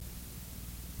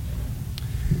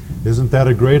Isn't that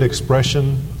a great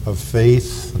expression of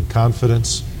faith and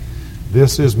confidence?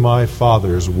 This is my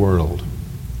Father's world.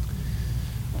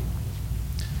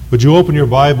 Would you open your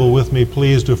Bible with me,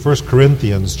 please, to 1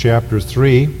 Corinthians chapter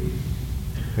 3,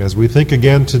 as we think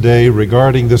again today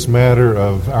regarding this matter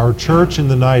of our church in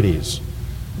the 90s.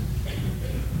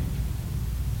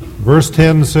 Verse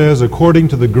 10 says, "According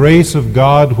to the grace of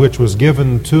God which was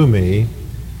given to me,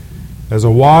 as a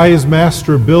wise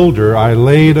master builder, I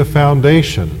laid a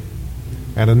foundation,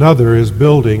 and another is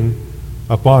building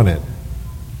upon it.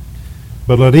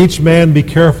 But let each man be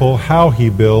careful how he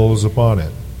builds upon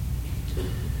it."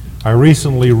 I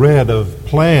recently read of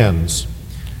plans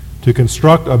to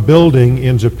construct a building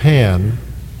in Japan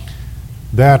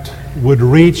that would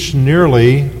reach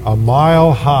nearly a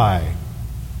mile high,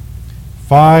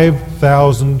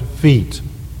 5,000 feet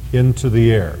into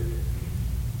the air.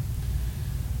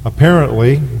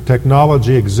 Apparently,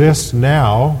 technology exists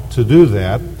now to do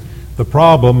that. The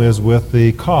problem is with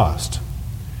the cost.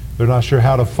 They're not sure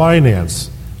how to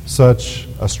finance such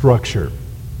a structure.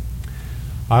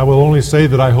 I will only say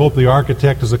that I hope the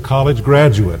architect is a college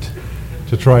graduate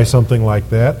to try something like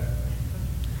that.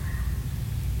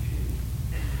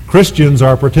 Christians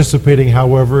are participating,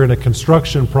 however, in a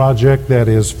construction project that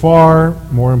is far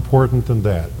more important than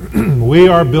that. We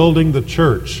are building the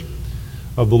church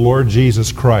of the Lord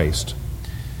Jesus Christ.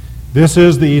 This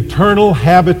is the eternal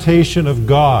habitation of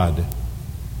God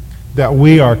that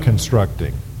we are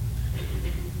constructing.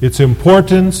 Its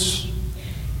importance,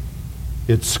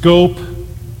 its scope,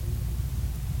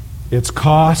 its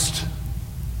cost,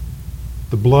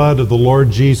 the blood of the Lord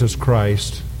Jesus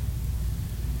Christ,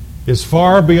 is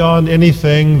far beyond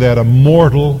anything that a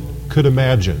mortal could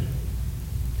imagine.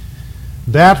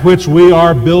 That which we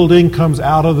are building comes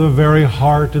out of the very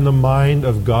heart and the mind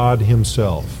of God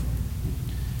Himself.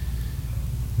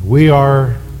 We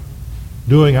are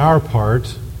doing our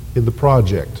part in the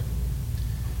project.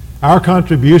 Our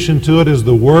contribution to it is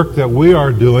the work that we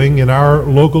are doing in our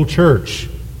local church.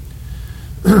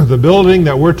 The building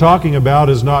that we're talking about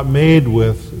is not made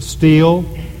with steel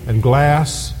and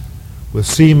glass, with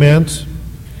cement,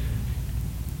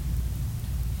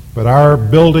 but our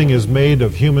building is made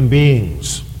of human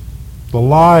beings, the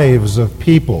lives of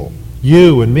people,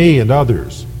 you and me and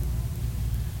others.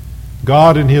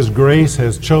 God in His grace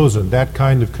has chosen that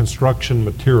kind of construction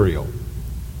material.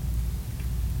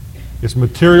 It's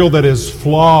material that is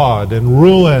flawed and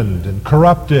ruined and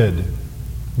corrupted,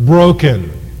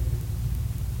 broken,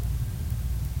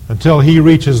 until He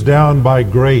reaches down by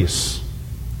grace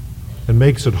and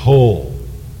makes it whole.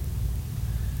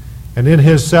 And in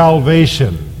His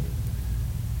salvation,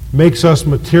 makes us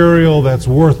material that's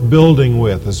worth building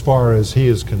with as far as He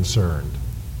is concerned.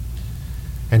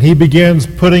 And He begins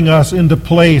putting us into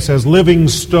place as living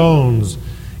stones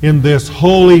in this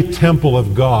holy temple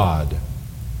of God.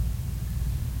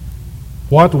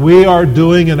 What we are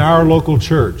doing in our local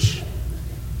church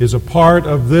is a part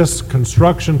of this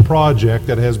construction project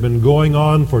that has been going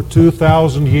on for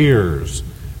 2,000 years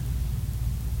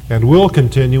and will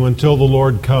continue until the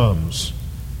Lord comes.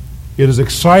 It is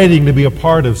exciting to be a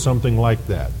part of something like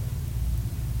that.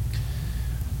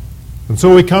 And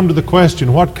so we come to the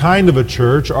question, what kind of a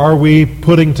church are we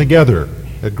putting together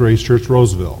at Grace Church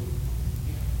Roseville?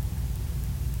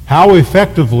 How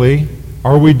effectively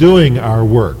are we doing our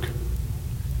work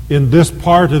in this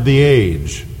part of the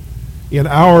age, in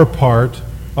our part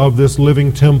of this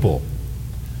living temple?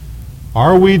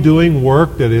 Are we doing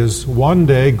work that is one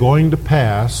day going to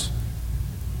pass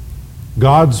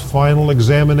God's final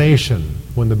examination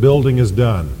when the building is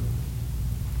done?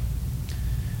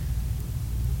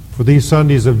 For these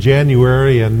Sundays of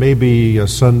January and maybe a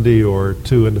Sunday or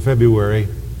two into February,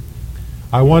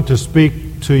 I want to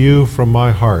speak to you from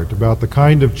my heart about the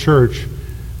kind of church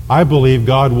I believe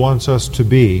God wants us to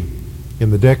be in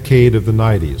the decade of the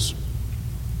 90s.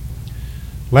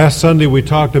 Last Sunday we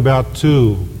talked about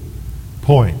 2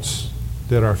 points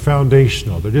that are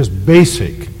foundational. They're just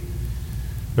basic.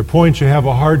 They're points you have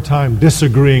a hard time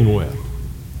disagreeing with.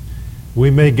 We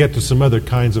may get to some other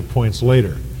kinds of points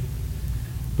later.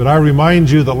 But I remind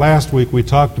you that last week we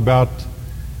talked about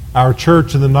our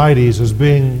church in the 90s as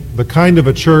being the kind of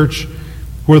a church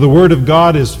where the Word of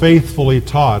God is faithfully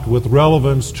taught with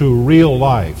relevance to real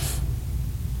life,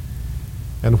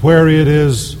 and where it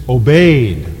is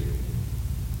obeyed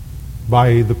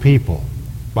by the people,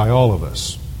 by all of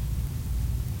us.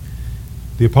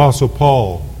 The Apostle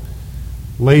Paul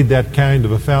laid that kind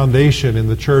of a foundation in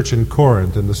the church in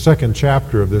Corinth. In the 2nd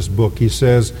chapter of this book, he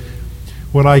says,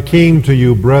 "When I came to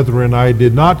you, brethren, I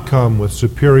did not come with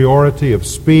superiority of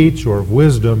speech or of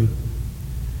wisdom,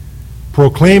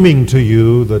 proclaiming to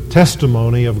you the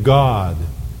testimony of God.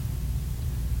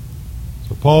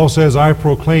 So Paul says, I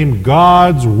proclaim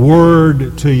God's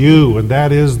word to you, and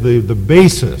that is the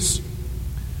basis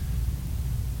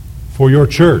for your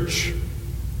church.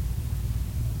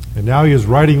 And now he is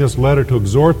writing this letter to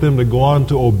exhort them to go on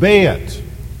to obey it.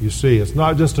 You see, it's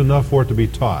not just enough for it to be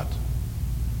taught.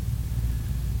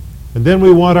 And then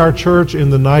we want our church in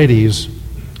the 90s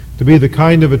to be the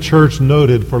kind of a church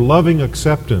noted for loving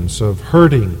acceptance of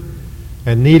hurting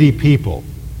and needy people,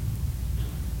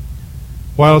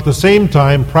 while at the same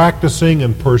time practicing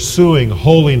and pursuing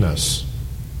holiness.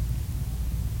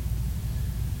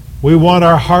 We want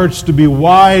our hearts to be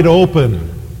wide open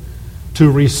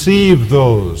to receive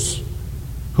those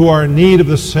who are in need of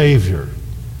the Savior,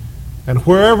 and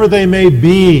wherever they may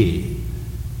be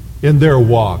in their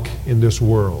walk in this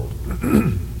world.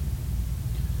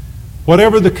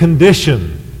 Whatever the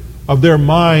condition of their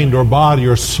mind or body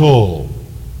or soul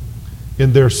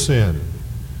in their sin,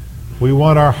 we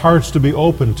want our hearts to be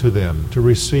open to them, to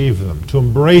receive them, to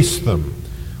embrace them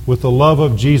with the love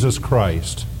of Jesus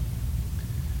Christ,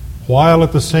 while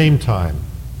at the same time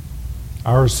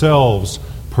ourselves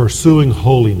pursuing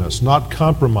holiness, not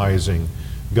compromising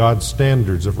God's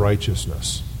standards of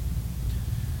righteousness.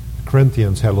 The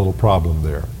Corinthians had a little problem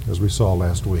there, as we saw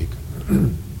last week.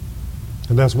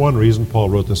 And that's one reason Paul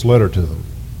wrote this letter to them.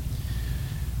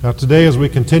 Now today, as we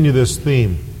continue this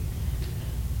theme,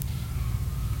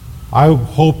 I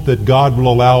hope that God will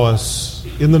allow us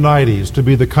in the 90s to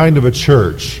be the kind of a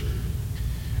church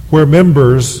where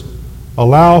members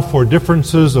allow for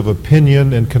differences of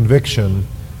opinion and conviction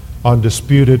on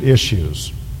disputed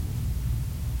issues.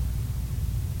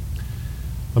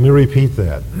 Let me repeat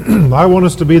that. I want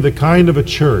us to be the kind of a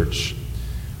church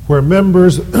where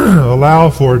members allow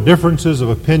for differences of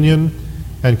opinion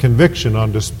and conviction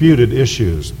on disputed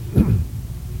issues.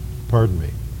 Pardon me.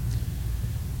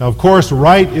 Now, of course,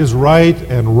 right is right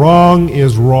and wrong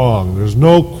is wrong. There's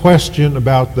no question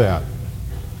about that.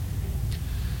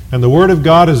 And the Word of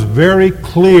God is very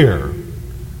clear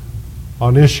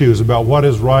on issues about what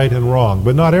is right and wrong,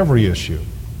 but not every issue.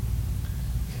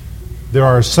 There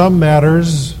are some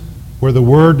matters where the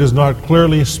Word does not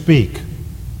clearly speak,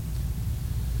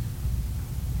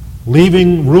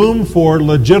 leaving room for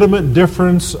legitimate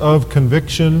difference of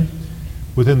conviction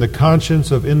within the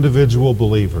conscience of individual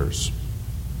believers.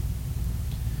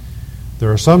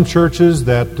 There are some churches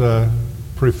that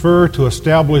prefer to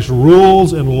establish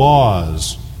rules and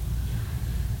laws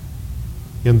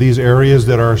in these areas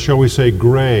that are, shall we say,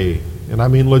 gray, and I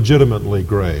mean legitimately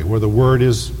gray, where the Word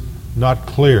is not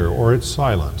clear or it's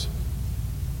silent.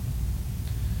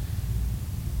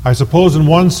 I suppose in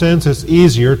one sense it's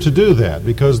easier to do that,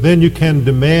 because then you can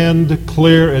demand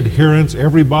clear adherence.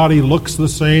 Everybody looks the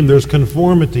same. There's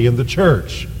conformity in the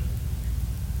church.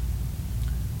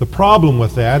 The problem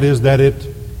with that is that it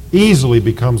easily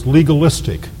becomes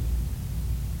legalistic,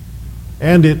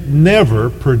 and it never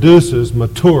produces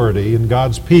maturity in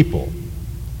God's people.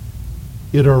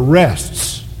 It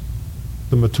arrests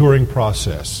the maturing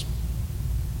process.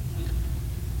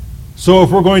 So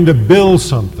if we're going to build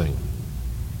something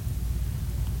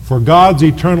for God's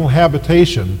eternal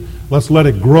habitation, let's let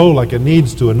it grow like it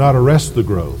needs to and not arrest the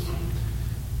growth.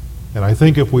 And I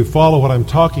think if we follow what I'm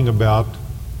talking about,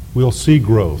 we'll see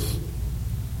growth.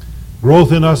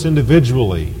 Growth in us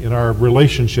individually, in our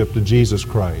relationship to Jesus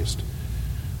Christ.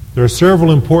 There are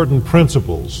several important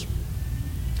principles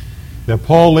that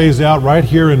Paul lays out right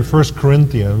here in 1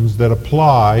 Corinthians that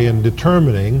apply in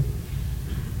determining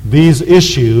these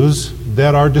issues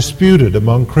that are disputed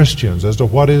among Christians as to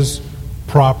what is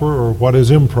proper or what is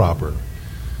improper.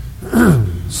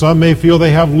 Some may feel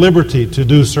they have liberty to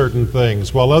do certain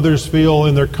things, while others feel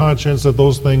in their conscience that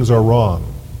those things are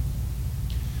wrong.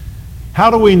 How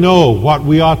do we know what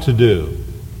we ought to do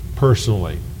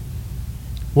personally?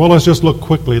 Well, let's just look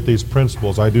quickly at these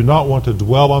principles. I do not want to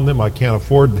dwell on them. I can't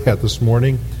afford that this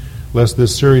morning, lest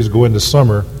this series go into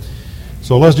summer.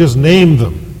 So let's just name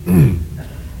them.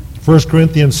 1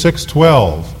 Corinthians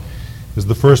 6:12 is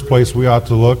the first place we ought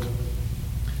to look.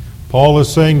 Paul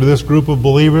is saying to this group of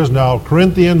believers, now,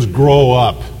 Corinthians, grow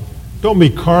up. Don't be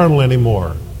carnal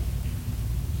anymore.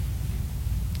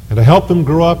 And to help them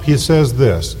grow up, he says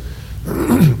this,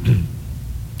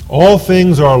 all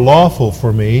things are lawful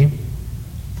for me,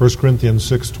 1 Corinthians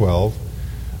 6:12,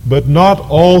 but not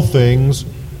all things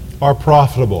are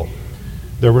profitable.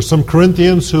 There were some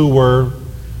Corinthians who were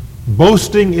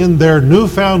boasting in their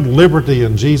newfound liberty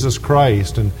in Jesus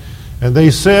Christ, and they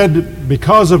said,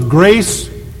 because of grace,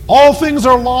 all things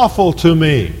are lawful to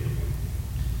me.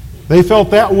 They felt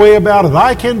that way about it.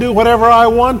 I can do whatever I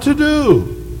want to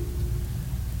do.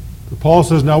 But Paul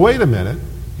says, now wait a minute.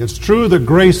 It's true that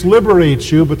grace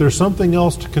liberates you, but there's something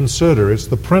else to consider. It's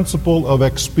the principle of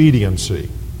expediency.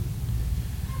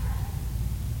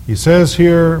 He says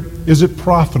here, is it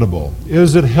profitable?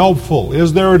 Is it helpful?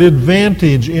 Is there an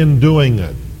advantage in doing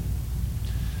it?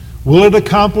 Will it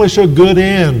accomplish a good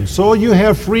end? So you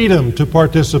have freedom to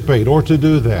participate or to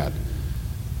do that.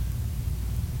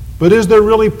 But is there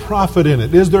really profit in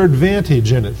it? Is there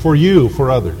advantage in it for you, for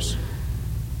others?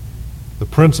 The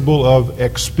principle of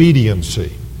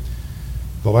expediency.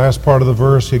 The last part of the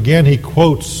verse, again, he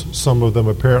quotes some of them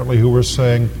apparently who were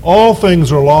saying, all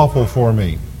things are lawful for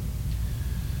me.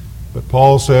 But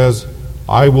Paul says,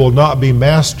 I will not be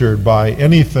mastered by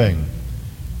anything.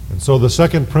 And so the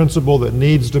second principle that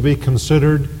needs to be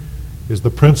considered is the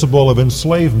principle of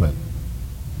enslavement.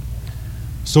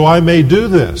 So I may do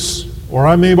this, or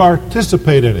I may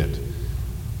participate in it,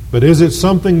 but is it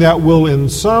something that will in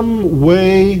some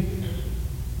way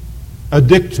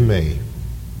addict me?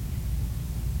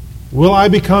 Will I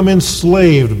become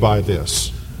enslaved by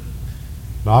this?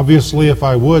 Obviously, if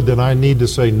I would, then I need to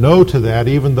say no to that,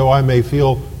 even though I may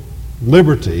feel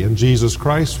liberty in Jesus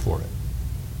Christ for it.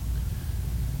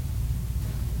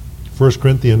 1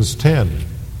 Corinthians 10.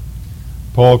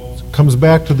 Paul comes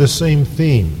back to the same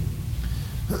theme.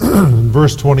 In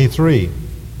verse 23.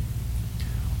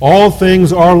 All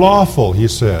things are lawful, he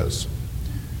says,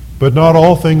 but not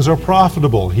all things are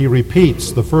profitable. He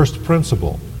repeats the first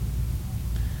principle.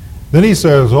 Then he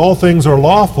says, all things are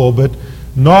lawful, but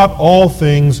not all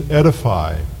things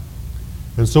edify.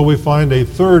 And so we find a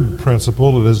third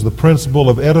principle. It is the principle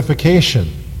of edification.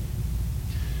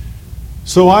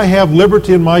 So I have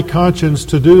liberty in my conscience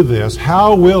to do this.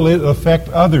 How will it affect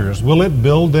others? Will it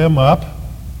build them up?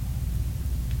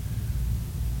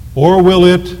 Or will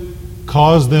it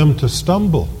cause them to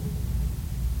stumble?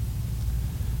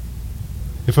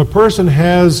 If a person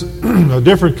has a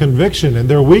different conviction and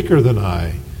they're weaker than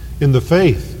I in the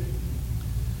faith,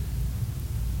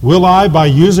 will I, by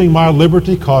using my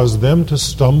liberty, cause them to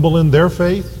stumble in their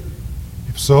faith?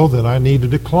 If so, then I need to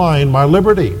decline my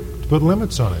liberty, to put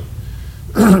limits on it.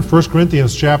 1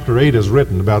 Corinthians chapter 8 is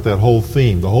written about that whole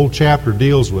theme. The whole chapter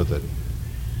deals with it.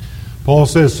 Paul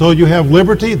says, so you have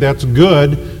liberty, that's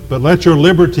good, but let your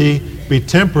liberty be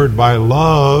tempered by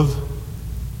love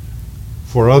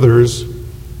for others,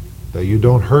 that you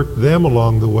don't hurt them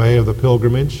along the way of the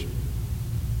pilgrimage.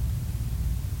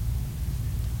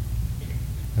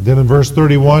 And then in verse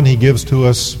 31, he gives to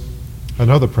us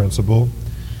another principle.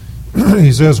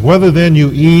 He says, whether then you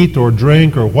eat or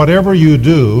drink or whatever you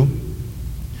do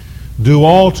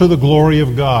all to the glory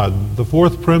of God. The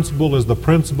fourth principle is the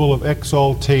principle of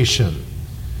exaltation.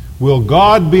 Will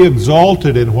God be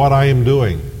exalted in what I am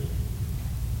doing?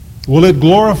 Will it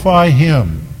glorify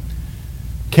Him?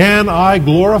 Can I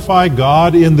glorify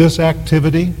God in this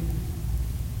activity?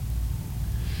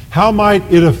 How might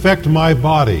it affect my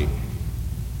body,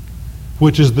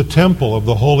 which is the temple of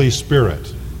the Holy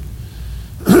Spirit?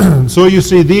 So you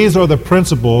see, these are the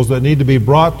principles that need to be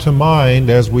brought to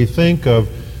mind as we think of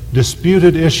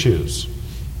disputed issues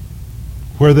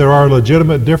where there are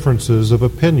legitimate differences of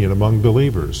opinion among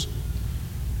believers.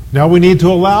 Now we need to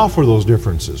allow for those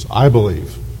differences, I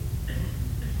believe.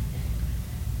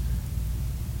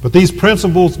 But these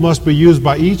principles must be used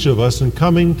by each of us in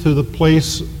coming to the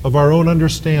place of our own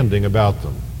understanding about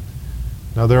them.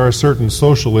 Now there are certain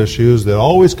social issues that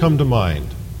always come to mind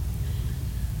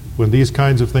when these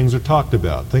kinds of things are talked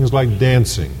about. Things like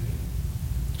dancing,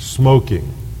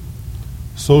 smoking,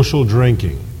 social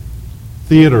drinking,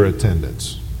 theater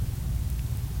attendance.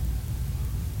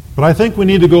 But I think we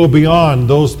need to go beyond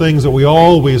those things that we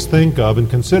always think of and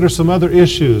consider some other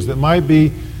issues that might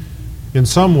be, in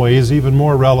some ways, even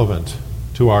more relevant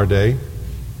to our day.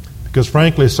 Because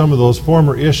frankly, some of those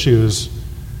former issues,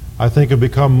 I think, have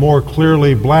become more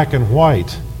clearly black and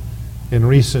white in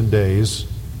recent days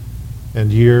and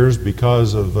years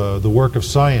because of the work of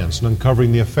science and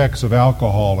uncovering the effects of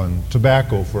alcohol and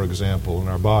tobacco, for example, in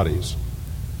our bodies.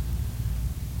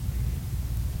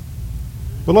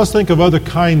 But let's think of other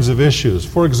kinds of issues.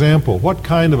 For example, what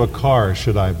kind of a car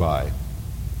should I buy?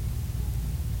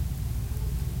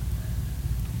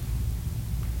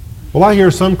 Well, I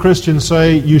hear some Christians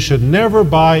say you should never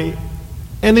buy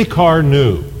any car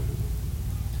new.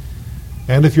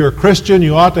 And if you're a Christian,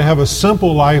 you ought to have a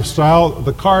simple lifestyle.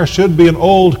 The car should be an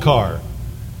old car.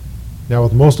 Now,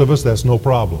 with most of us, that's no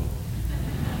problem.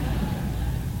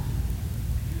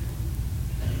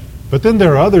 But then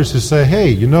there are others who say, hey,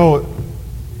 you know,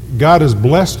 God has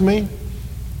blessed me.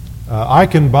 I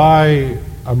can buy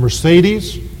a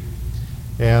Mercedes,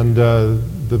 and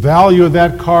the value of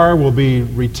that car will be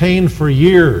retained for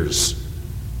years.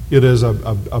 it is a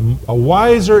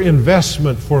wiser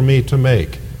investment for me to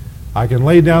make. I can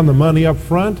lay down the money up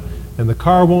front, and the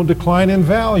car won't decline in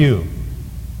value.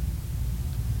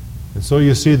 And so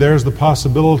you see, there's the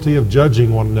possibility of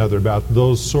judging one another about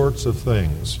those sorts of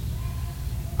things.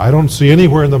 I don't see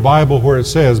anywhere in the Bible where it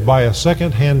says, buy a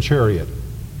second-hand chariot.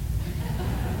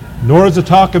 Nor does it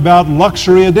talk about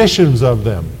luxury editions of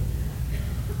them.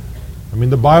 I mean,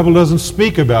 the Bible doesn't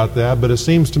speak about that, but it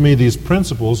seems to me these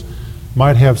principles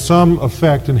might have some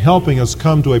effect in helping us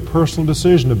come to a personal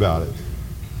decision about it.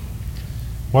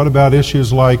 What about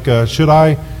issues like, should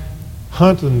I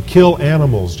hunt and kill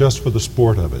animals just for the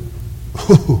sport of it?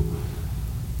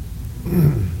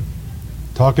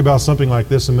 Talk about something like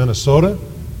this in Minnesota?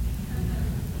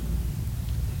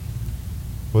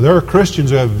 Well, there are Christians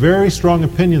who have very strong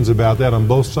opinions about that on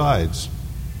both sides.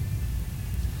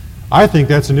 I think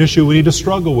that's an issue we need to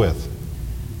struggle with.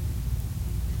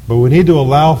 But we need to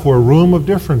allow for a room of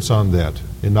difference on that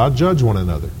and not judge one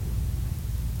another.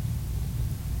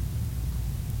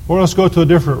 Or let's go to a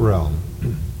different realm.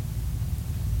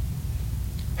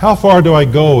 How far do I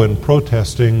go in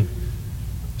protesting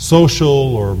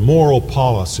social or moral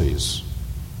policies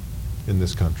in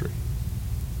this country?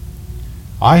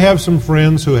 I have some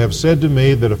friends who have said to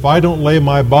me that if I don't lay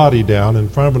my body down in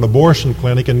front of an abortion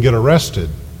clinic and get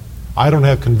arrested, I don't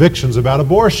have convictions about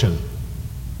abortion.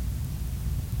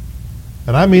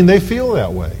 And I mean, they feel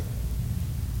that way.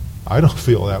 I don't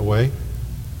feel that way.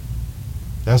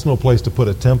 That's no place to put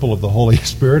a temple of the Holy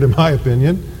Spirit, in my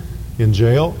opinion, in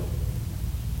jail.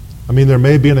 I mean, there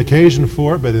may be an occasion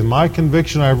for it, but in my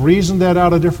conviction, I've reasoned that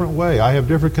out a different way. I have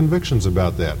different convictions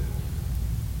about that.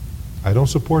 I don't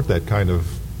support that kind of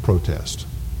protest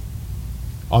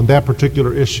on that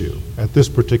particular issue at this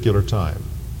particular time.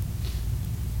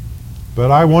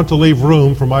 But I want to leave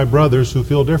room for my brothers who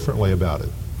feel differently about it,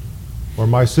 or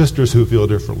my sisters who feel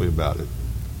differently about it.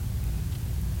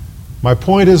 My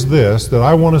point is this, that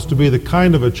I want us to be the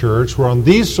kind of a church where on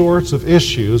these sorts of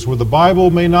issues where the Bible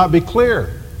may not be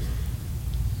clear,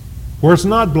 where it's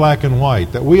not black and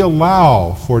white, that we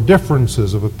allow for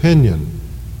differences of opinion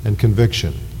and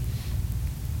conviction.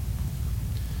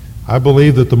 I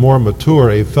believe that the more mature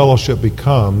a fellowship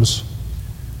becomes,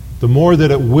 the more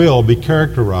that it will be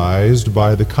characterized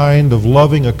by the kind of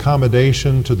loving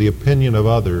accommodation to the opinion of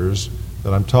others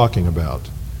that I'm talking about.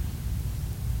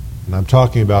 And I'm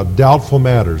talking about doubtful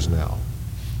matters now.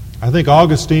 I think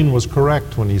Augustine was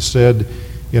correct when he said,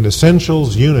 in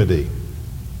essentials, unity.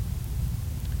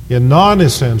 In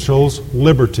non-essentials,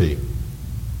 liberty.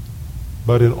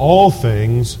 But in all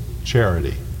things,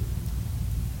 charity.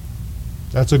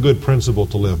 That's a good principle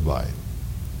to live by.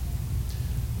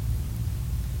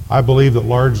 I believe that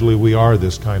largely we are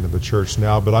this kind of a church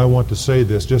now, but I want to say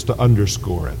this just to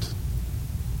underscore it.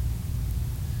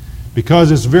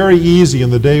 Because it's very easy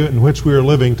in the day in which we are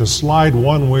living to slide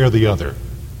one way or the other.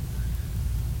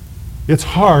 It's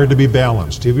hard to be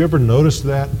balanced. Have you ever noticed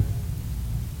that?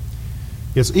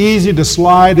 It's easy to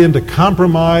slide into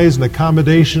compromise and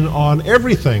accommodation on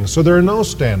everything, so there are no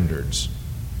standards.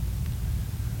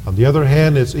 On the other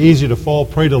hand, it's easy to fall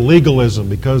prey to legalism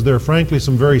because there are frankly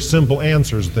some very simple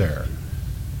answers there.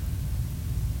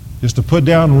 Just to put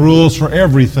down rules for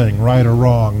everything, right or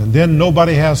wrong, and then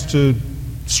nobody has to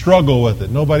struggle with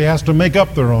it. Nobody has to make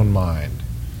up their own mind.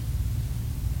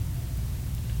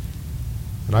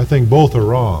 And I think both are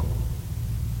wrong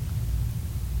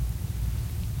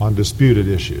on disputed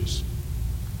issues.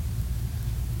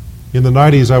 In the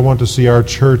 90s, I want to see our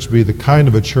church be the kind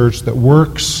of a church that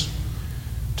works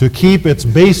to keep its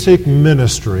basic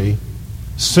ministry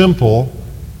simple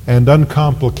and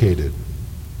uncomplicated,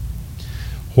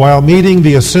 while meeting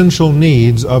the essential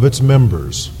needs of its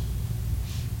members.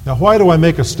 Now, why do I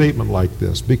make a statement like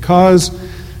this? Because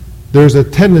there's a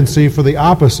tendency for the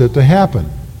opposite to happen.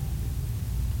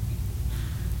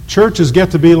 Churches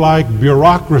get to be like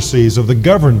bureaucracies of the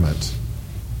government.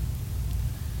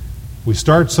 We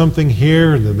start something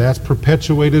here, and then that's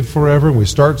perpetuated forever, and we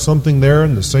start something there,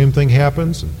 and the same thing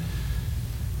happens. And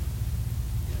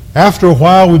after a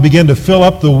while, we begin to fill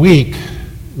up the week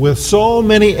with so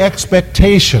many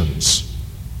expectations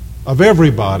of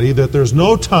everybody that there's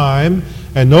no time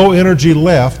and no energy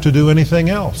left to do anything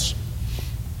else.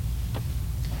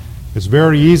 It's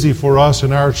very easy for us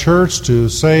in our church to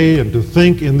say and to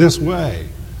think in this way.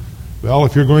 Well,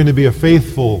 if you're going to be a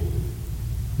faithful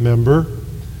member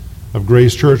of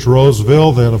Grace Church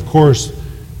Roseville, then of course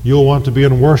you'll want to be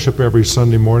in worship every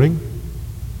Sunday morning.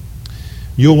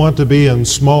 You'll want to be in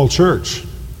small church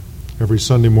every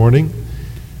Sunday morning.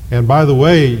 And by the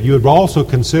way, you would also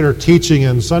consider teaching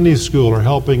in Sunday school or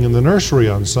helping in the nursery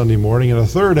on Sunday morning at a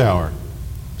third hour.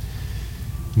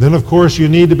 Then, of course, you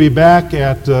need to be back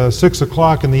at 6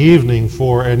 o'clock in the evening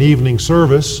for an evening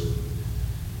service.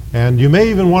 And you may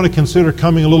even want to consider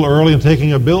coming a little early and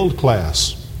taking a build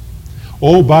class.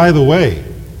 Oh, by the way,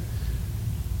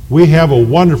 we have a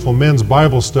wonderful men's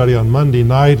Bible study on Monday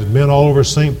night. Men all over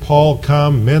St. Paul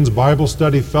come, men's Bible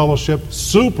study fellowship,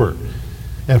 super.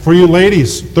 And for you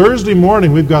ladies, Thursday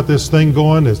morning we've got this thing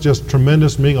going. It's just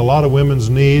tremendous, meeting a lot of women's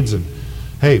needs. And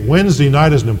hey, Wednesday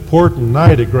night is an important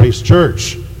night at Grace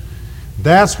Church.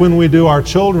 That's when we do our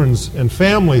children's and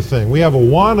family thing. We have a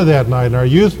Awana that night in our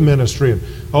youth ministry. And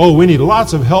oh, we need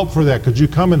lots of help for that. Could you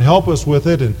come and help us with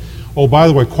it? And oh, by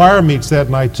the way, choir meets that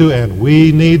night too, and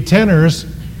we need tenors.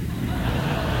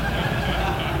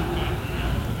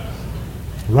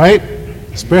 Right?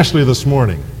 Especially this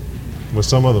morning, with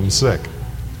some of them sick.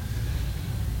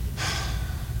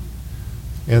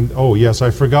 And, oh yes,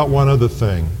 I forgot one other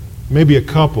thing. Maybe a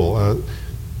couple.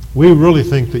 We really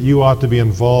think that you ought to be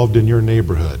involved in your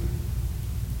neighborhood.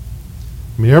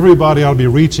 I mean, everybody ought to be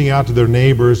reaching out to their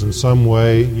neighbors in some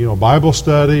way, Bible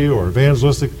study or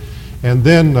evangelistic. And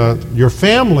then your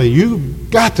family,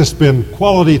 you've got to spend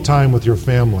quality time with your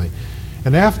family.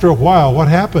 And after a while, what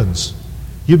happens?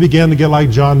 You begin to get like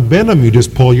John Benham. You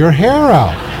just pull your hair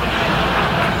out.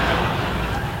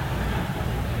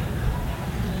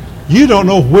 You don't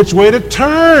know which way to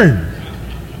turn.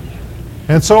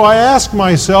 And so I ask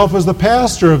myself, as the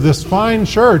pastor of this fine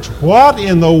church, what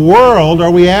in the world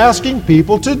are we asking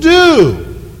people to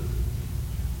do?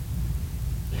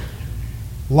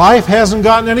 Life hasn't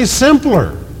gotten any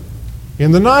simpler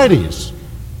in the 90s.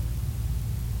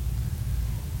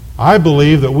 I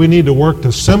believe that we need to work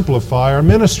to simplify our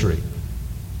ministry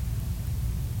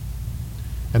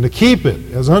and to keep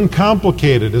it as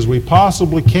uncomplicated as we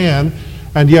possibly can,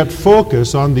 and yet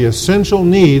focus on the essential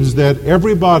needs that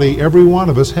everybody, every one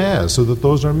of us has, so that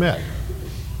those are met.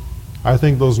 I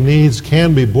think those needs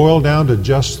can be boiled down to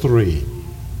just 3.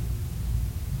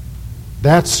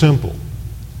 That's simple.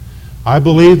 I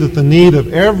believe that the need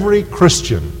of every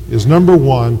Christian is, number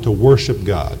 1, to worship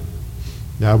God.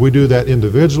 Now, we do that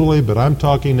individually, but I'm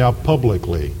talking now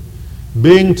publicly.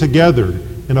 Being together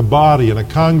in a body, in a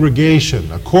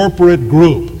congregation, a corporate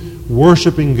group,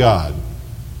 worshiping God.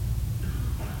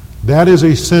 That is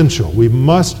essential. We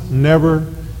must never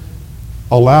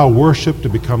allow worship to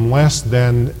become less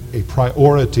than a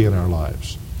priority in our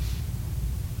lives.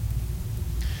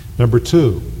 Number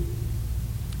 2,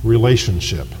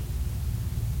 relationship.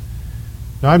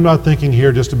 Now, I'm not thinking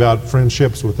here just about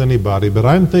friendships with anybody, but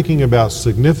I'm thinking about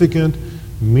significant,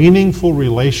 meaningful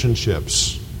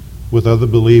relationships with other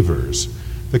believers.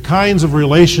 The kinds of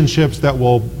relationships that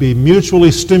will be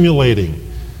mutually stimulating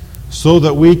so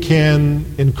that we can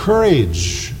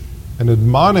encourage and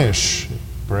admonish,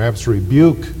 perhaps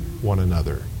rebuke one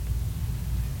another.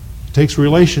 It takes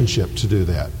relationship to do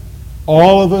that.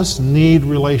 All of us need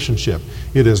relationship.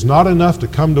 It is not enough to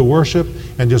come to worship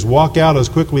and just walk out as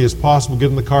quickly as possible, get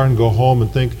in the car and go home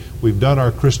and think we've done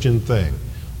our Christian thing.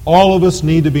 All of us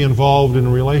need to be involved in a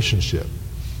relationship.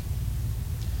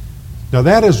 Now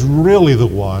that is really the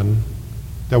one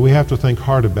that we have to think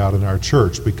hard about in our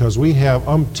church, because we have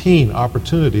umpteen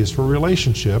opportunities for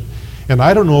relationship, and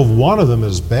I don't know if one of them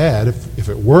is bad. If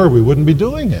it were, we wouldn't be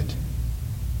doing it.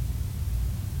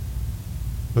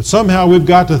 But somehow we've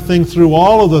got to think through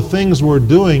all of the things we're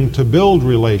doing to build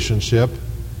relationship,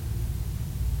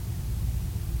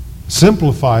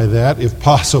 simplify that if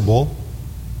possible,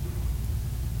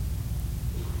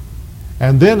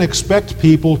 and then expect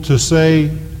people to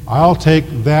say, I'll take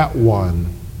that one.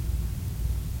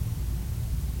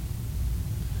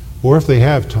 Or if they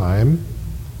have time,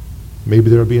 maybe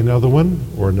there'll be another one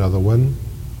or another one.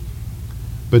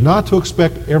 But not to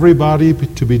expect everybody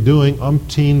to be doing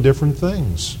umpteen different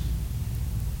things.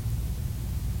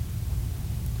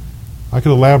 I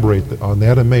could elaborate on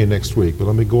that in May next week, but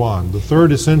let me go on. The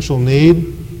third essential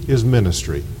need is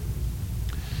ministry.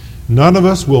 None of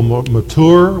us will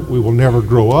mature, we will never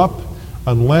grow up,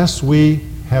 unless we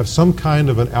have some kind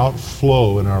of an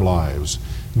outflow in our lives,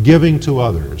 giving to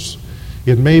others.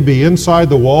 It may be inside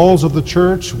the walls of the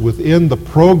church, within the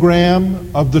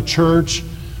program of the church,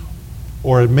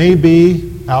 or it may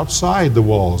be outside the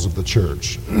walls of the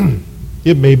church.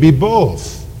 It may be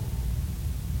both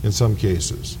in some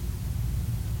cases.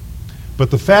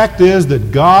 But the fact is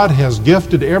that God has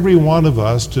gifted every one of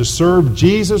us to serve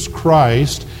Jesus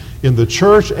Christ in the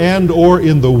church and or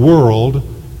in the world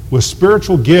with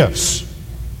spiritual gifts.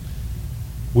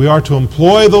 We are to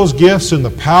employ those gifts in the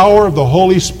power of the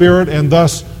Holy Spirit and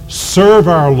thus serve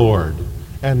our Lord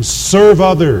and serve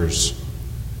others.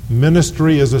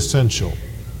 Ministry is essential.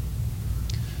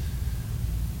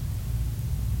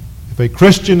 If a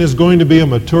Christian is going to be a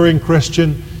maturing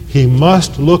Christian, he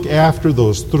must look after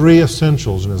those three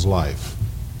essentials in his life.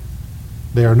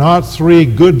 They are not three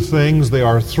good things, they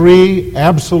are three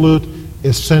absolute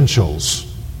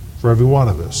essentials for every one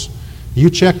of us. You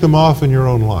check them off in your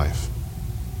own life.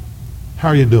 How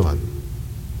are you doing?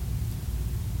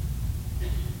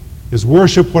 Is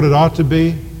worship what it ought to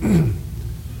be?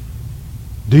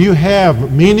 Do you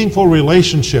have meaningful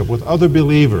relationship with other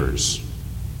believers?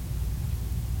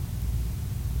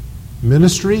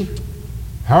 Ministry?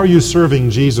 How are you serving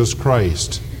Jesus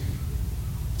Christ?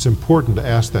 It's important to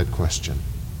ask that question.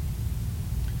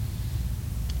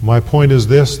 My point is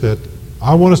this, that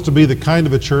I want us to be the kind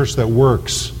of a church that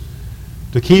works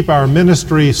to keep our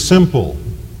ministry simple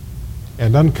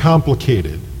and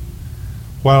uncomplicated,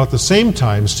 while at the same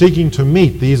time seeking to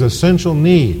meet these essential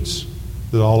needs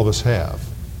that all of us have.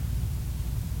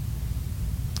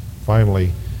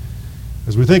 Finally,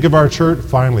 as we think of our church,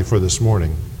 finally for this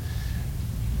morning,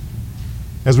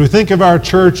 as we think of our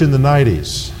church in the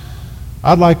 90s,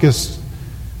 I'd like us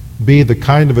to be the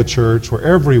kind of a church where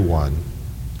everyone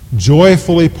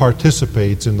joyfully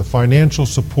participates in the financial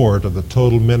support of the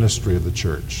total ministry of the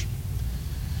church.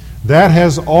 That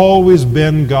has always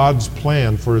been God's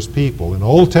plan for His people in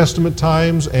Old Testament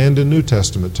times and in New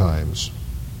Testament times.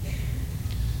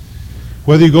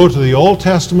 Whether you go to the Old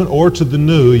Testament or to the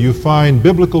New, you find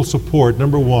biblical support,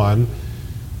 number one,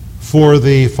 for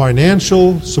the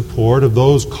financial support of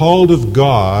those called of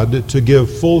God to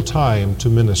give full time to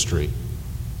ministry.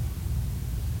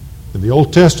 In the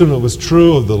Old Testament, it was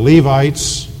true of the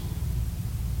Levites,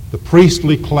 the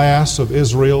priestly class of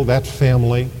Israel, that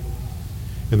family.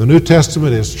 In the New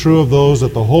Testament, it's true of those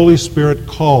that the Holy Spirit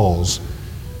calls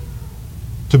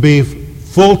to be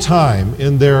full time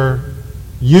in their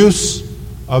use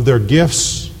of their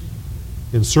gifts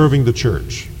in serving the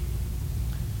church.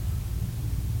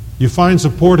 You find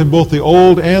support in both the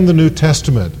Old and the New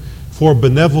Testament for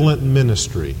benevolent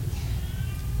ministry,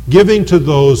 giving to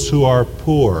those who are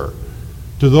poor,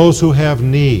 to those who have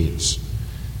needs.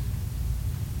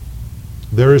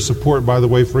 There is support, by the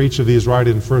way, for each of these right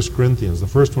in 1 Corinthians. The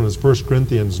first one is 1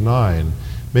 Corinthians 9.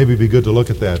 Maybe it'd be good to look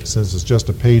at that since it's just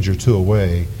a page or two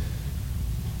away.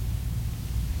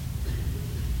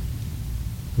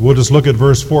 We'll just look at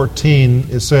verse 14.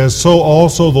 It says, "So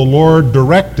also the Lord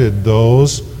directed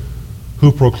those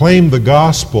who proclaim the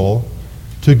gospel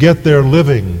to get their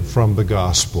living from the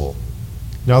gospel."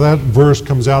 Now that verse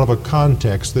comes out of a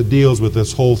context that deals with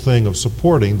this whole thing of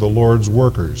supporting the Lord's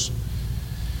workers.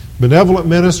 Benevolent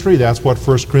ministry, that's what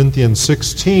 1 Corinthians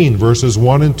 16, verses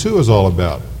 1 and 2 is all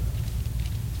about.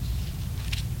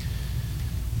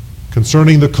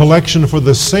 Concerning the collection for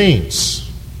the saints,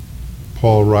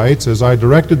 Paul writes, "As I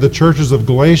directed the churches of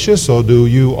Galatia, so do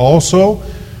you also.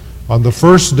 On the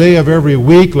first day of every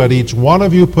week, let each one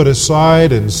of you put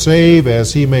aside and save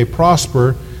as he may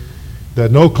prosper,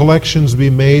 that no collections be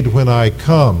made when I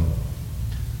come."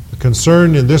 The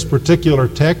concern in this particular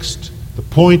text, the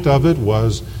point of it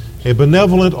was a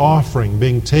benevolent offering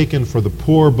being taken for the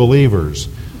poor believers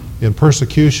in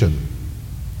persecution,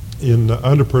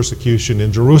 under persecution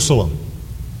in Jerusalem.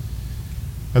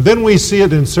 And then we see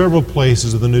it in several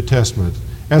places of the New Testament,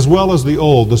 as well as the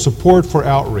Old, the support for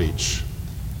outreach.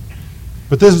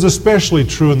 But this is especially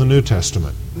true in the New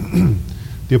Testament.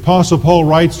 The Apostle Paul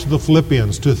writes to the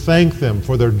Philippians to thank them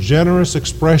for their generous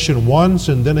expression once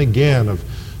and then again of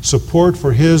support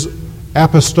for his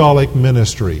apostolic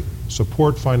ministry,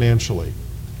 support financially.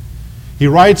 He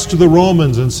writes to the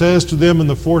Romans and says to them in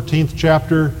the 14th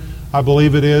chapter, I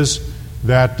believe it is,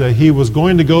 that he was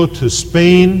going to go to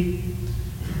Spain,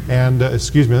 and, I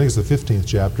think it's the 15th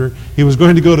chapter. He was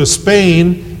going to go to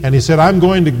Spain, and he said, "I'm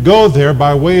going to go there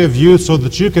by way of you so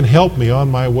that you can help me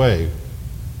on my way."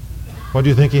 What do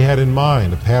you think he had in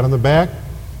mind? A pat on the back?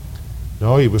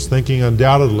 No, he was thinking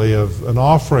undoubtedly of an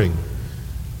offering,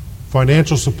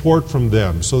 financial support from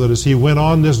them, so that as he went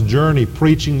on this journey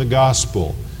preaching the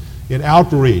gospel, in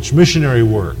outreach, missionary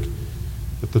work,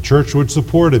 that the church would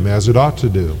support him as it ought to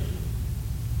do.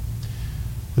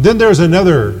 And then there's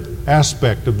another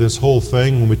aspect of this whole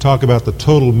thing when we talk about the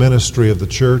total ministry of the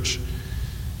church.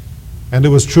 And it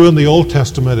was true in the Old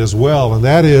Testament as well, and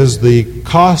that is the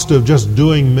cost of just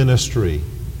doing ministry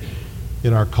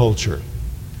in our culture.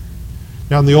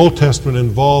 Now, in the Old Testament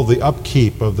involved the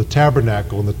upkeep of the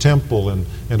tabernacle and the temple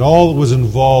and all that was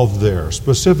involved there,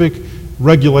 specific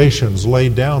regulations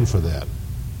laid down for that.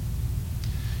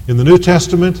 In the New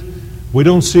Testament, we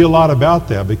don't see a lot about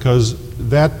that because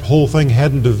that whole thing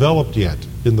hadn't developed yet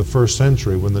in the first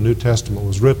century when the New Testament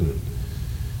was written.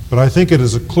 But I think it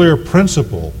is a clear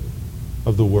principle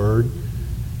of the Word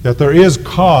that there is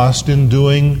cost in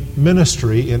doing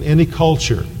ministry in any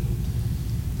culture,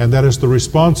 and that it's the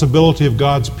responsibility of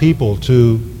God's people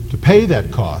to pay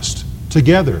that cost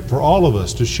together, for all of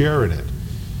us to share in it.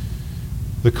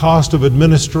 The cost of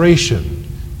administration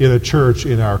in a church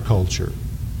in our culture.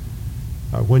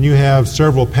 When you have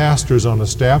several pastors on a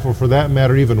staff, or for that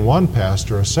matter even one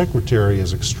pastor, a secretary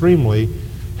is extremely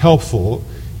helpful,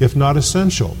 if not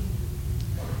essential.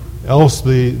 Else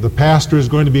the pastor is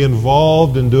going to be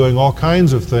involved in doing all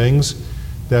kinds of things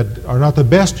that are not the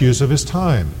best use of his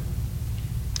time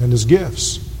and his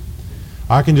gifts.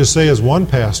 I can just say as one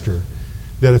pastor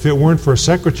that if it weren't for a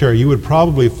secretary, you would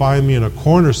probably find me in a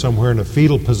corner somewhere in a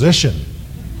fetal position.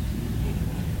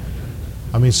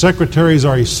 I mean, secretaries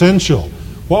are essential.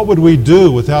 What would we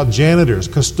do without janitors,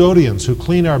 custodians who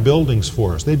clean our buildings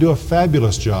for us? They do a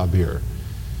fabulous job here.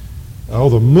 Oh,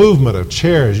 the movement of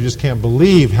chairs. You just can't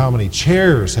believe how many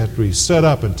chairs have to be set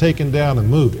up and taken down and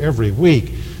moved every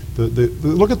week.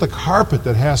 Look at the carpet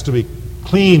that has to be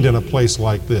cleaned in a place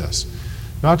like this.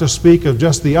 Not to speak of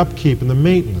just the upkeep and the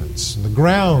maintenance, and the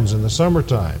grounds in the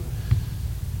summertime.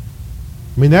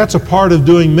 I mean, that's a part of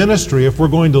doing ministry if we're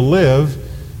going to live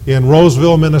in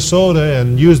Roseville, Minnesota,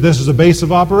 and use this as a base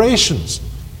of operations.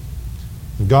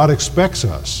 And God expects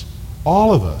us,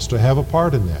 all of us, to have a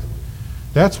part in that.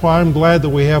 That's why I'm glad that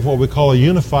we have what we call a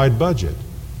unified budget,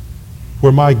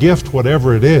 where my gift,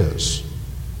 whatever it is,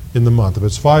 in the month, if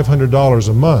it's $500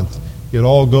 a month, it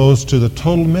all goes to the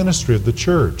total ministry of the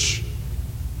church.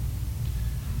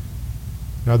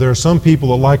 Now, there are some people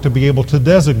that like to be able to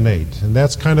designate, and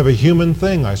that's kind of a human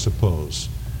thing, I suppose.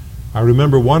 I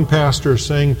remember one pastor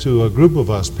saying to a group of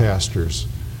us pastors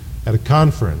at a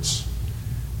conference,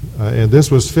 and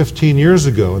this was 15 years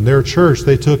ago, in their church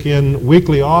they took in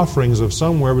weekly offerings of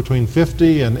somewhere between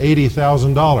 $50,000 and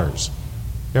 $80,000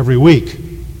 every week.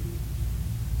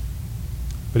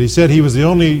 But he said he was the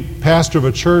only pastor of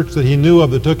a church that he knew of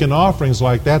that took in offerings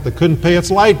like that couldn't pay its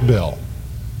light bill,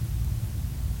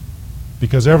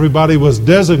 because everybody was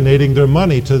designating their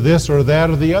money to this or that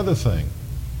or the other thing.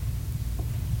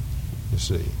 You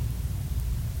see,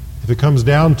 if it comes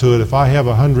down to it, if I have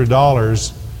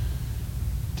 $100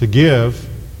 to give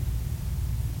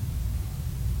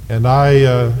and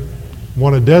I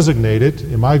want to designate it,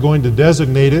 am I going to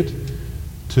designate it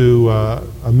to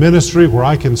a ministry where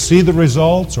I can see the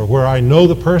results or where I know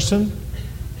the person?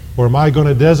 Or am I going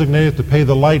to designate it to pay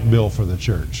the light bill for the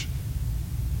church?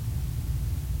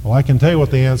 Well, I can tell you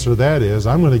what the answer to that is.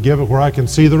 I'm going to give it where I can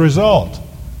see the result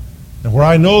and where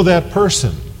I know that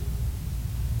person.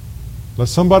 Let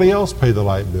somebody else pay the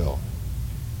light bill.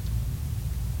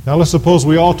 Now let's suppose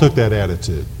we all took that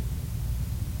attitude.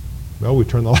 Well, we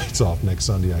turn the lights off next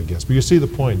Sunday, I guess. But you see the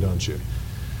point, don't you?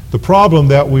 The problem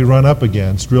that we run up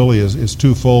against really is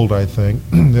twofold, I think.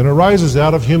 And it arises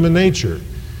out of human nature.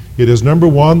 It is, number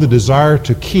one, the desire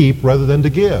to keep rather than to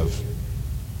give.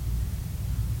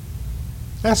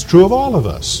 That's true of all of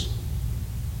us.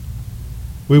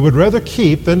 We would rather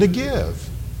keep than to give.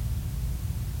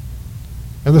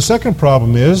 And the second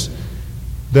problem is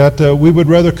that we would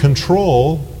rather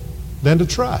control than to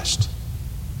trust.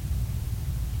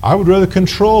 I would rather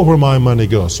control where my money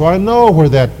goes, so I know where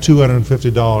that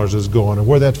 $250 is going and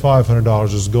where that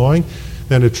 $500 is going,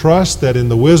 than to trust that in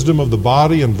the wisdom of the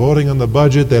body and voting on the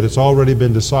budget that it's already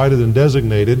been decided and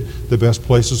designated the best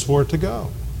places for it to go.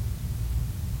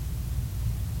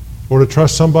 Or to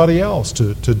trust somebody else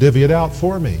to divvy it out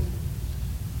for me.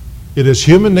 It is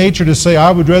human nature to say,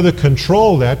 I would rather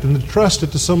control that than to trust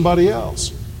it to somebody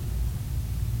else.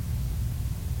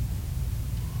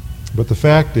 But the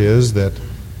fact is that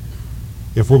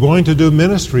if we're going to do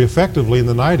ministry effectively in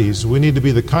the 90s, we need to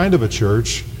be the kind of a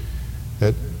church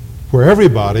that where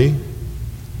everybody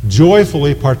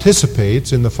joyfully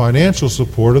participates in the financial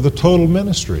support of the total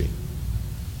ministry.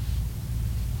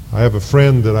 I have a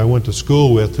friend that I went to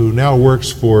school with who now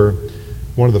works for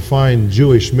one of the fine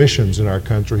Jewish missions in our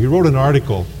country. He wrote an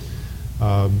article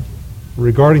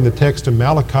regarding the text in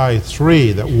Malachi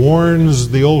 3 that warns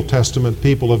the Old Testament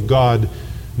people of God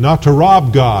not to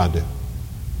rob God.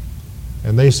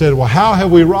 And they said, well, how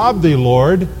have we robbed thee,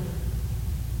 Lord?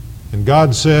 And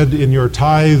God said, in your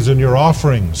tithes and your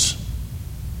offerings.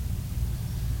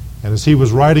 And as he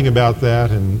was writing about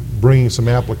that and bringing some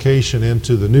application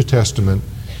into the New Testament,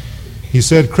 he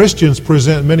said, Christians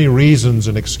present many reasons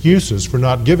and excuses for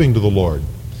not giving to the Lord.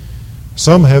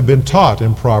 Some have been taught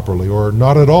improperly or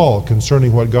not at all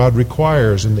concerning what God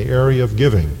requires in the area of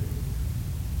giving.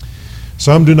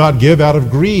 Some do not give out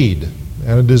of greed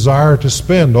and a desire to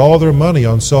spend all their money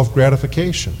on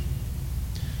self-gratification.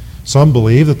 Some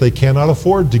believe that they cannot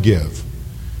afford to give,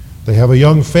 They have a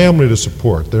young family to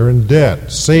support. They're in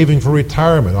debt, saving for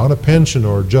retirement, on a pension,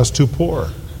 or just too poor.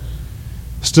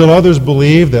 Still others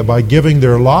believe that by giving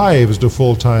their lives to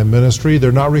full-time ministry,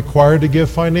 they're not required to give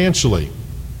financially.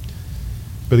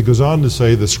 But it goes on to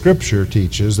say the Scripture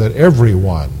teaches that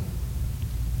everyone,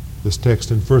 this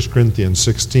text in 1 Corinthians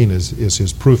 16 is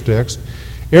his proof text,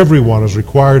 everyone is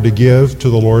required to give to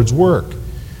the Lord's work.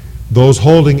 Those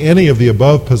holding any of the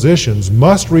above positions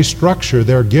must restructure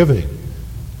their giving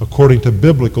according to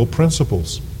biblical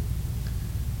principles.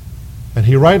 And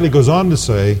he rightly goes on to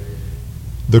say,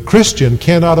 the Christian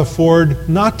cannot afford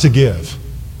not to give.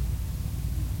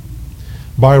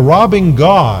 By robbing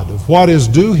God of what is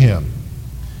due him,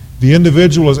 the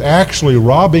individual is actually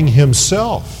robbing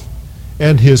himself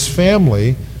and his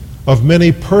family of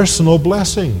many personal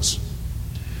blessings.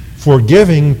 For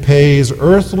giving pays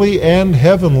earthly and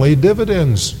heavenly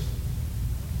dividends.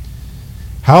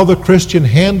 How the Christian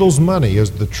handles money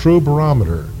is the true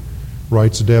barometer,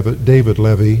 writes David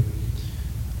Levy,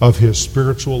 of his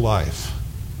spiritual life.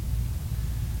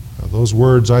 Now, those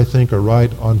words, I think, are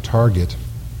right on target,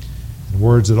 and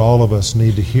words that all of us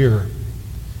need to hear.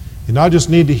 And not just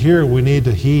need to hear, we need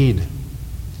to heed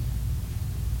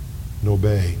and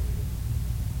obey.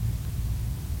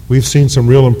 We've seen some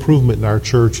real improvement in our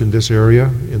church in this area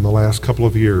in the last couple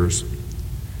of years.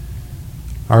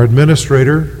 Our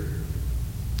administrator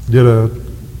did a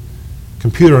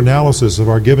computer analysis of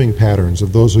our giving patterns,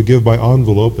 of those who give by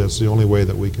envelope. That's the only way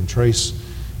that we can trace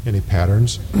any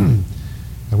patterns. And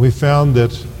we found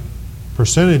that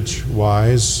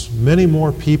percentage-wise, many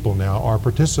more people now are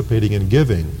participating in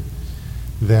giving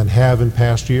than have in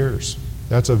past years.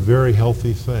 That's a very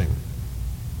healthy thing.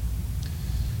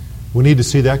 We need to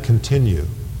see that continue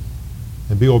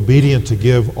and be obedient to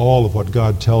give all of what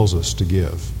God tells us to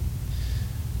give.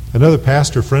 Another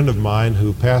pastor friend of mine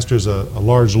who pastors a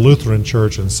large Lutheran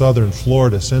church in southern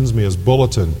Florida sends me his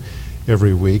bulletin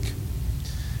every week.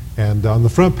 And on the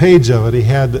front page of it, he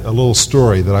had a little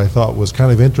story that I thought was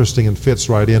kind of interesting and fits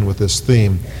right in with this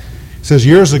theme. He says,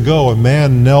 years ago, a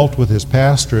man knelt with his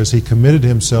pastor as he committed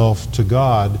himself to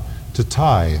God to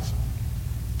tithe.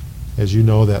 As you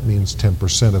know, that means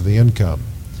 10% of the income.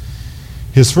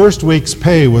 His first week's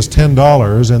pay was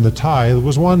 $10, and the tithe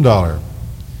was $1.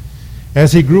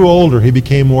 As he grew older, he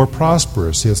became more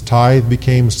prosperous. His tithe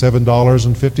became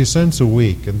 $7.50 a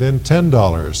week, and then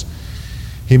 $10.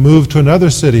 He moved to another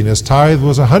city, and his tithe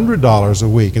was $100 a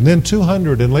week, and then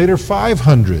 $200, and later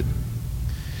 $500.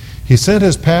 He sent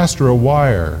his pastor a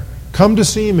wire, "Come to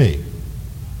see me."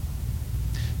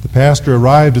 The pastor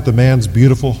arrived at the man's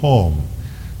beautiful home.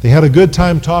 They had a good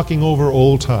time talking over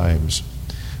old times.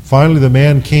 Finally, the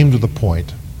man came to the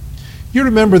point. "You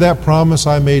remember that promise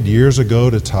I made years ago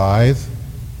to tithe?"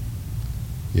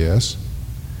 "Yes."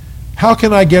 "How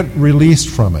can I get released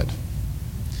from it?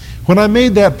 When I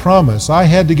made that promise, I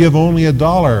had to give only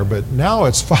 $1, but now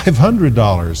it's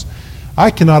 $500. I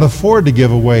cannot afford to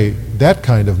give away that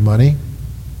kind of money."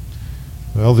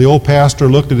 Well, the old pastor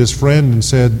looked at his friend and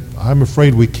said, "I'm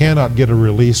afraid we cannot get a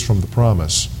release from the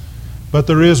promise. But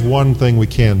there is one thing we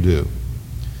can do.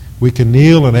 We can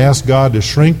kneel and ask God to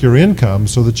shrink your income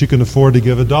so that you can afford to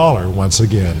give $1 once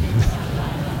again."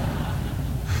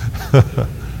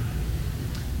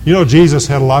 You know, Jesus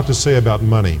had a lot to say about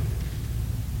money.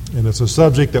 And it's a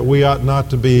subject that we ought not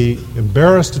to be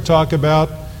embarrassed to talk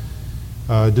about,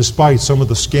 despite some of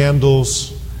the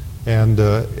scandals and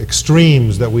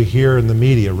extremes that we hear in the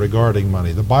media regarding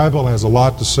money. The Bible has a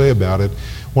lot to say about it.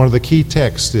 One of the key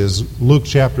texts is Luke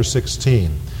chapter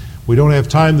 16. We don't have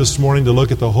time this morning to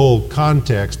look at the whole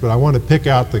context, but I want to pick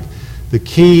out the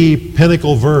key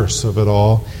pinnacle verse of it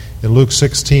all in Luke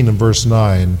 16 and verse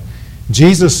 9.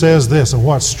 Jesus says this, and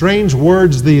what strange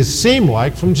words these seem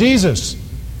like from Jesus.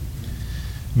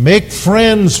 "Make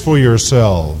friends for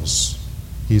yourselves,"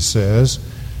 he says,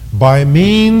 "by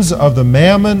means of the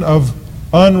mammon of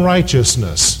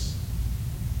unrighteousness."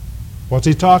 What's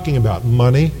he talking about?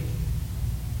 Money.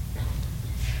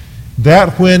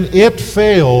 "That when it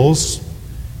fails,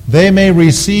 they may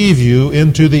receive you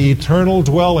into the eternal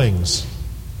dwellings."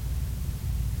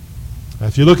 Now,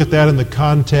 if you look at that in the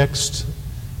context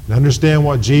and understand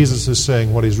what Jesus is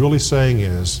saying, what he's really saying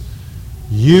is,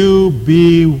 you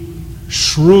be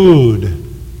shrewd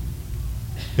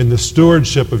in the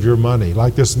stewardship of your money,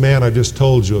 like this man I just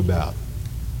told you about,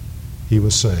 he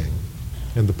was saying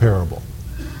in the parable.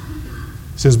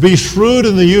 He says, be shrewd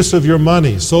in the use of your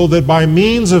money, so that by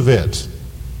means of it,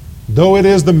 though it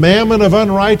is the mammon of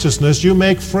unrighteousness, you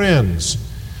make friends,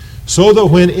 so that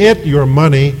when it, your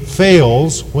money,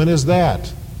 fails, when is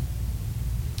that?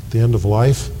 The end of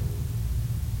life?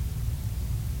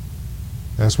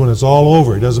 That's when it's all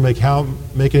over. It doesn't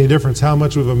make any difference how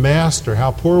much we've amassed or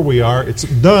how poor we are. It's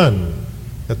done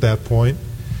at that point.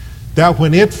 That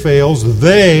when it fails,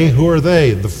 they, who are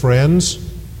they? The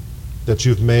friends that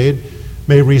you've made,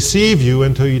 may receive you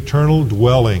into eternal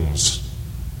dwellings.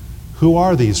 Who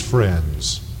are these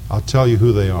friends? I'll tell you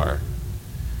who they are.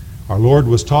 Our Lord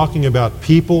was talking about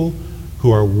people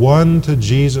who are one to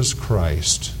Jesus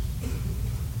Christ,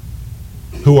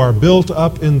 who are built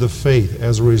up in the faith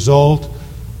as a result,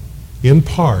 in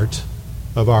part,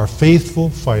 of our faithful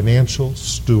financial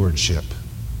stewardship.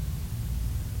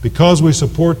 Because we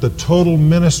support the total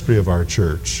ministry of our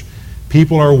church,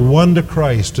 people are won to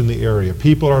Christ in the area.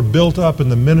 People are built up in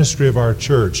the ministry of our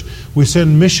church. We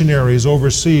send missionaries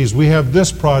overseas. We have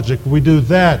this project, we do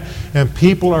that, and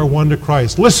people are won to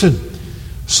Christ. Listen,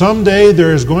 someday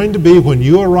there is going to be, when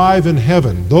you arrive in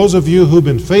heaven, those of you who've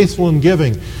been faithful in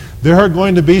giving, there are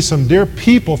going to be some dear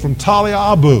people from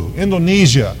Taliabu,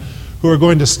 Indonesia, who are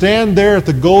going to stand there at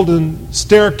the golden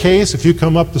staircase. If you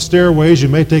come up the stairways, you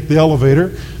may take the elevator.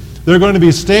 They're going to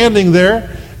be standing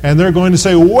there, and they're going to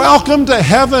say, "Welcome to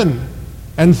heaven,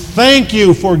 and thank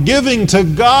you for giving to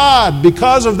God.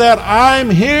 Because of that,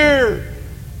 I'm here.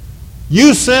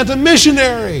 You sent a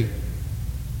missionary,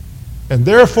 and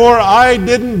therefore I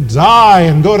didn't die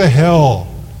and go to hell.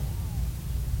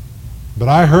 But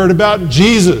I heard about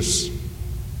Jesus.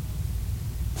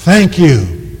 Thank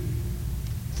you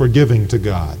for giving to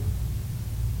God."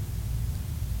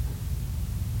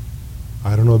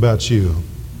 I don't know about you,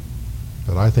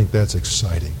 but I think that's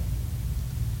exciting.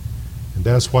 And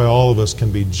that's why all of us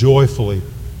can be joyfully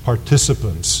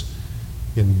participants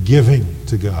in giving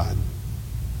to God.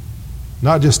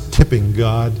 Not just tipping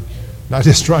God, not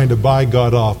just trying to buy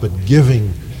God off, but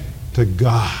giving to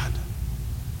God.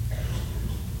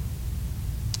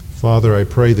 Father, I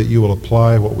pray that you will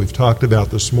apply what we've talked about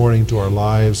this morning to our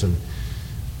lives, and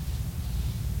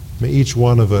may each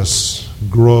one of us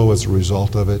grow as a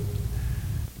result of it.